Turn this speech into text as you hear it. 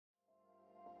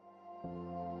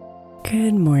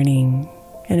Good morning,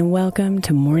 and welcome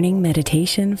to Morning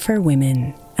Meditation for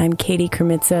Women. I'm Katie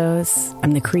Kremitzos.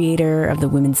 I'm the creator of the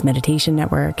Women's Meditation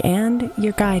Network and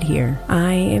your guide here.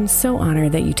 I am so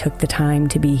honored that you took the time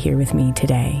to be here with me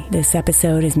today. This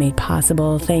episode is made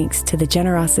possible thanks to the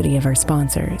generosity of our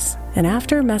sponsors. And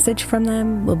after a message from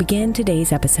them, we'll begin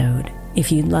today's episode.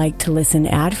 If you'd like to listen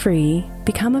ad-free,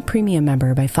 become a premium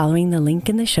member by following the link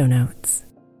in the show notes.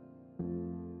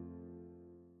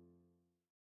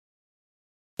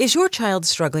 Is your child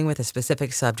struggling with a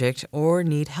specific subject or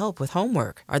need help with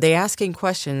homework? Are they asking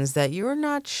questions that you're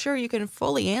not sure you can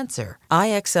fully answer?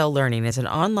 IXL Learning is an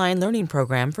online learning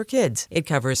program for kids. It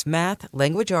covers math,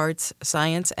 language arts,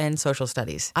 science, and social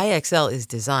studies. IXL is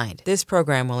designed. This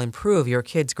program will improve your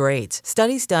kids' grades.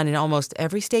 Studies done in almost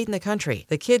every state in the country.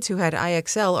 The kids who had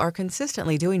IXL are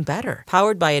consistently doing better.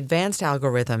 Powered by advanced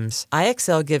algorithms,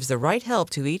 IXL gives the right help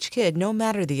to each kid no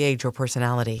matter the age or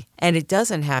personality. And it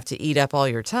doesn't have to eat up all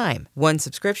your time. One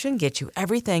subscription gets you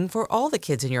everything for all the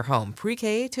kids in your home,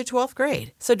 pre-K to 12th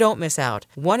grade. So don't miss out.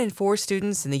 1 in 4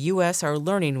 students in the U.S. are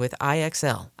learning with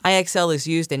IXL. IXL is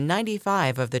used in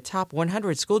 95 of the top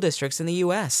 100 school districts in the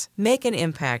U.S. Make an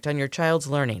impact on your child's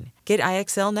learning. Get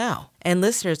IXL now. And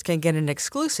listeners can get an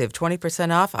exclusive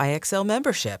 20% off IXL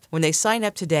membership when they sign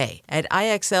up today at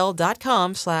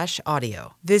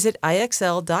IXL.com/audio. Visit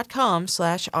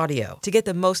IXL.com/audio to get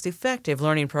the most effective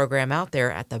learning program out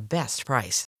there at the best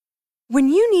price. When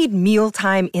you need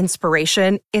mealtime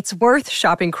inspiration, it's worth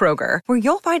shopping Kroger, where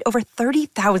you'll find over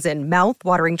 30,000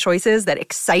 mouth-watering choices that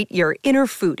excite your inner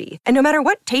foodie. And no matter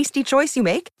what tasty choice you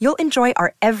make, you'll enjoy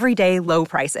our everyday low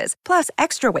prices, plus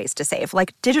extra ways to save,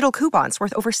 like digital coupons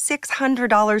worth over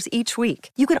 $600 each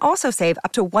week. You can also save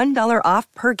up to $1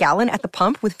 off per gallon at the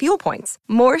pump with fuel points.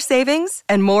 More savings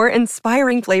and more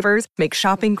inspiring flavors make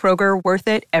shopping Kroger worth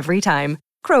it every time.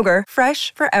 Kroger,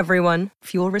 fresh for everyone.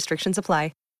 Fuel restrictions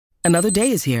apply. Another day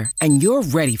is here, and you're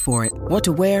ready for it. What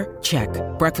to wear? Check.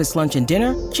 Breakfast, lunch, and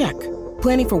dinner? Check.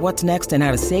 Planning for what's next and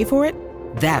how to save for it?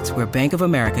 That's where Bank of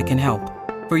America can help.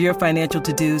 For your financial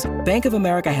to-dos, Bank of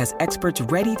America has experts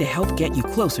ready to help get you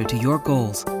closer to your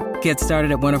goals. Get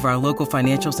started at one of our local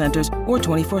financial centers or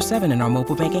 24/7 in our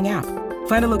mobile banking app.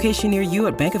 Find a location near you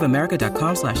at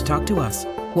bankofamerica.com/talktous.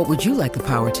 What would you like the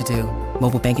power to do?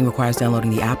 Mobile banking requires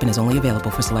downloading the app and is only available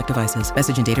for select devices.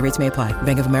 Message and data rates may apply.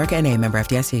 Bank of America N.A., member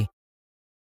FDIC.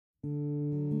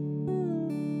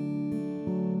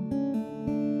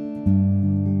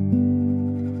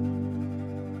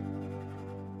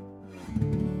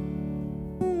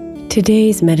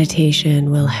 Today's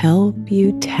meditation will help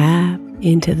you tap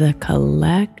into the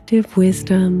collective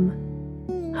wisdom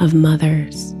of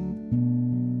mothers,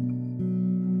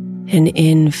 an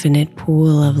infinite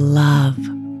pool of love,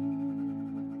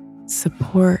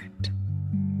 support,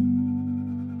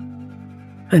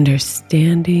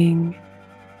 understanding,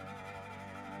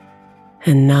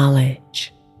 and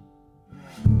knowledge.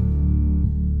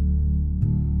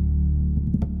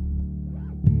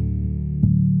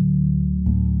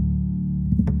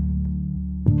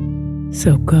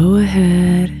 So go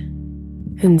ahead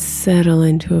and settle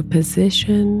into a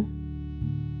position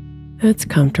that's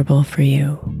comfortable for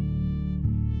you.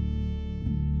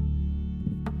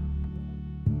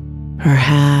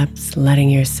 Perhaps letting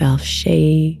yourself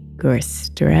shake or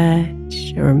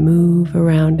stretch or move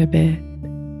around a bit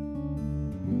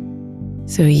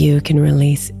so you can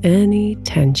release any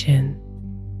tension.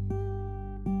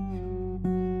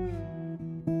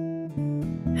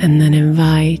 And then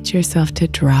invite yourself to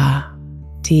drop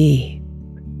deep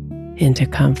into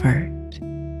comfort.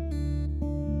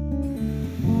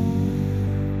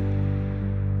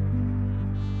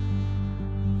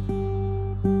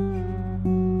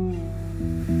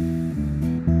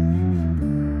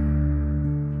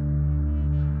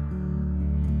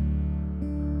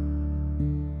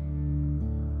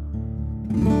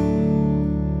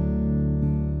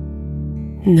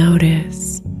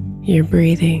 Notice your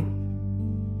breathing.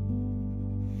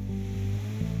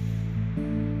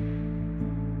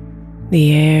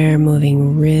 The air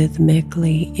moving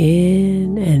rhythmically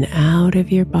in and out of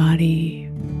your body.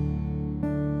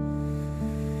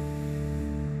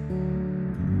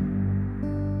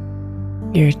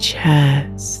 Your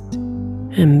chest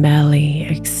and belly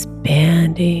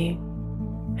expanding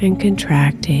and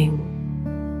contracting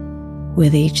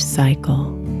with each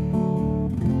cycle.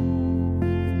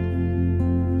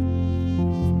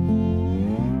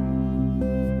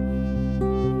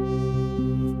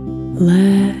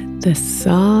 Let the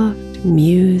soft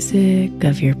music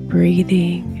of your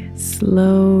breathing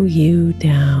slow you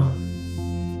down.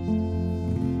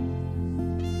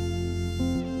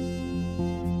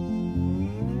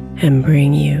 And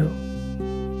bring you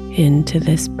into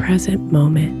this present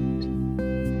moment.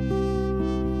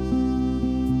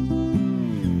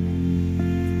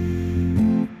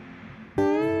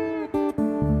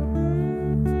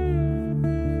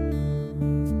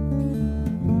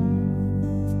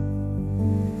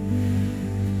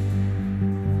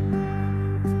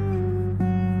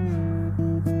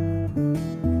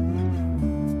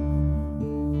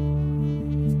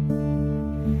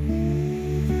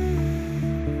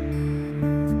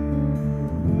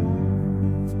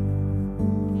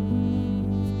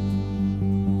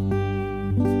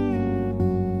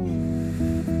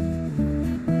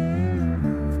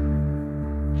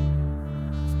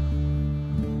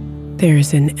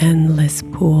 There's an endless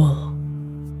pool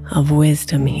of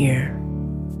wisdom here.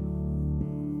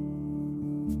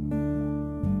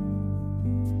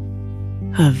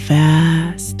 A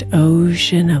vast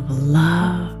ocean of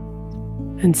love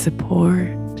and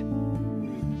support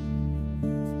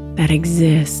that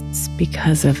exists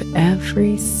because of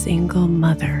every single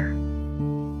mother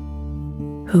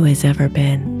who has ever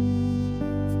been.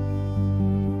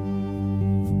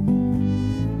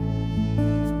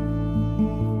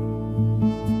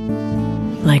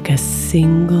 Like a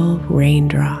single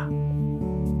raindrop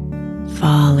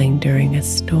falling during a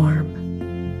storm.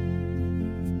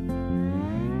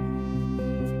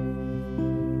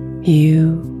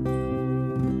 You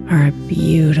are a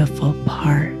beautiful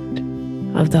part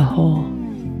of the whole.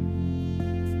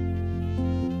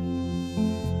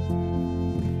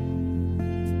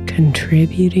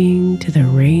 Contributing to the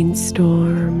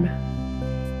rainstorm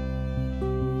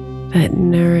that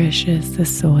nourishes the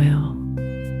soil.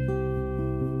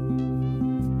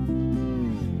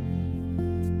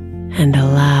 And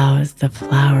allows the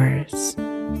flowers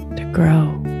to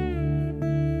grow.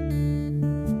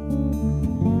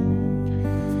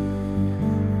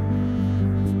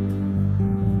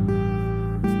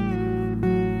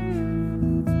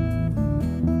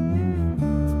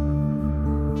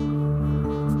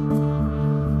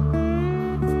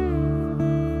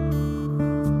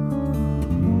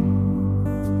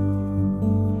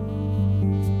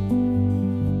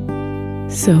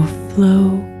 So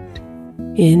float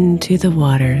into the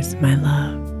waters, my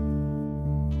love,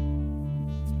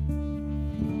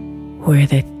 where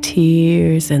the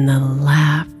tears and the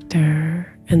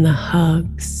laughter and the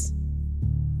hugs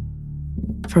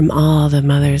from all the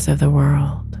mothers of the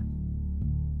world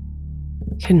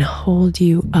can hold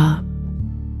you up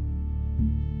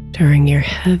during your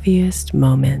heaviest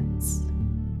moments.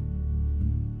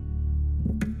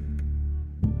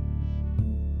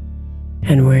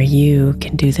 And where you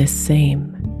can do the same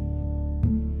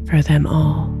for them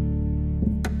all.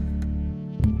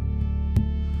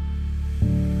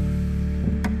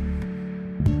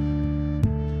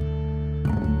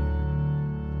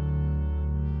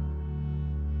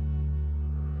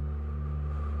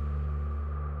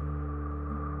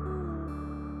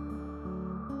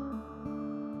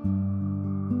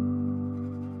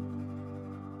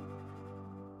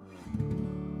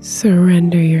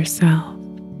 Surrender yourself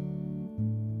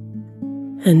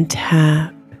and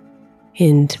tap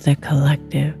into the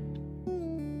collective.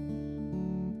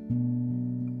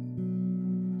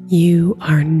 You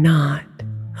are not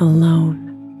alone.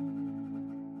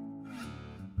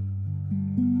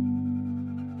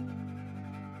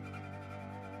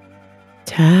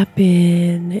 Tap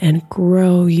in and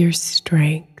grow your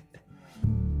strength,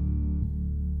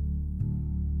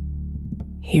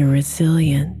 your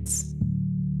resilience,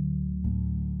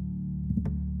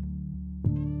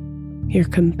 your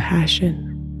compassion,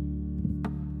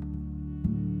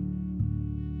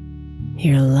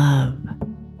 your love.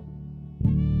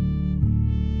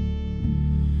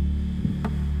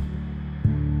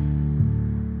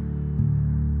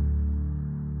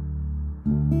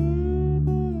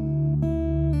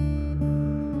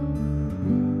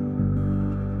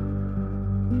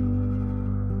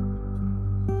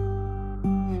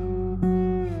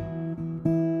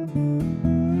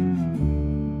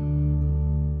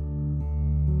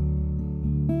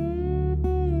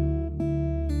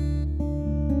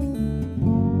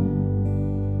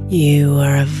 You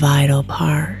are a vital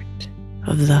part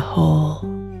of the whole,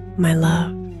 my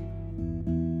love.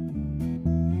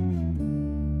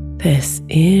 This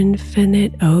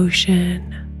infinite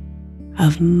ocean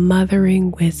of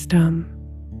mothering wisdom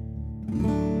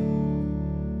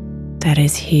that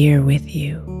is here with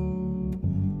you.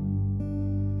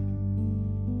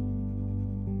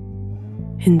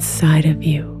 Inside of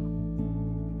you.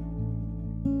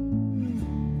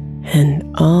 And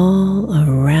all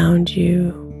around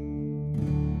you.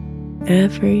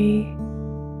 Every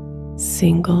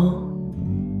single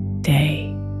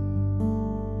day.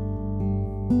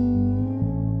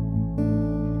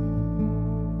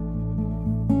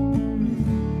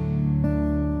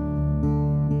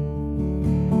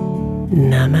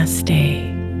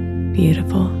 Namaste,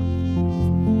 beautiful.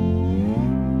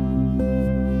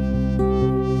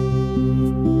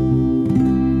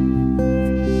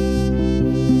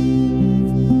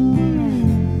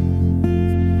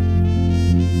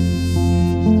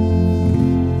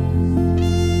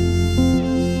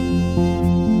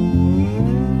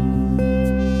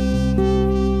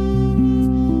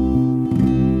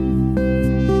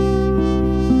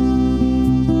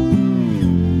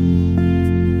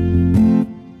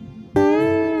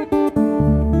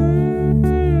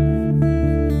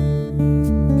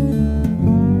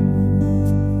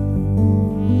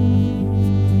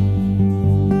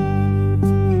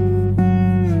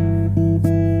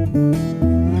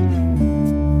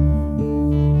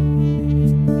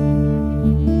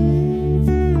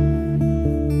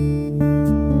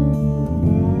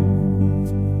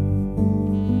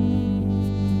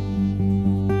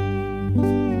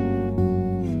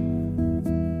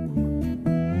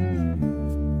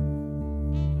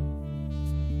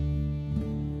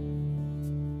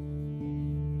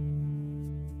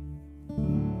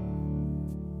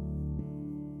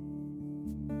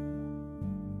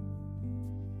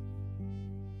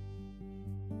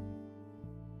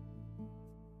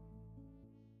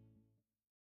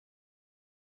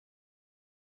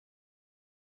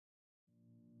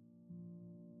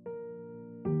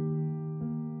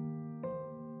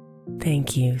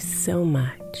 Thank you so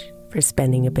much for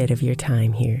spending a bit of your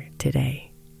time here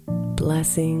today.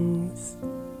 Blessings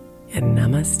and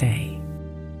namaste.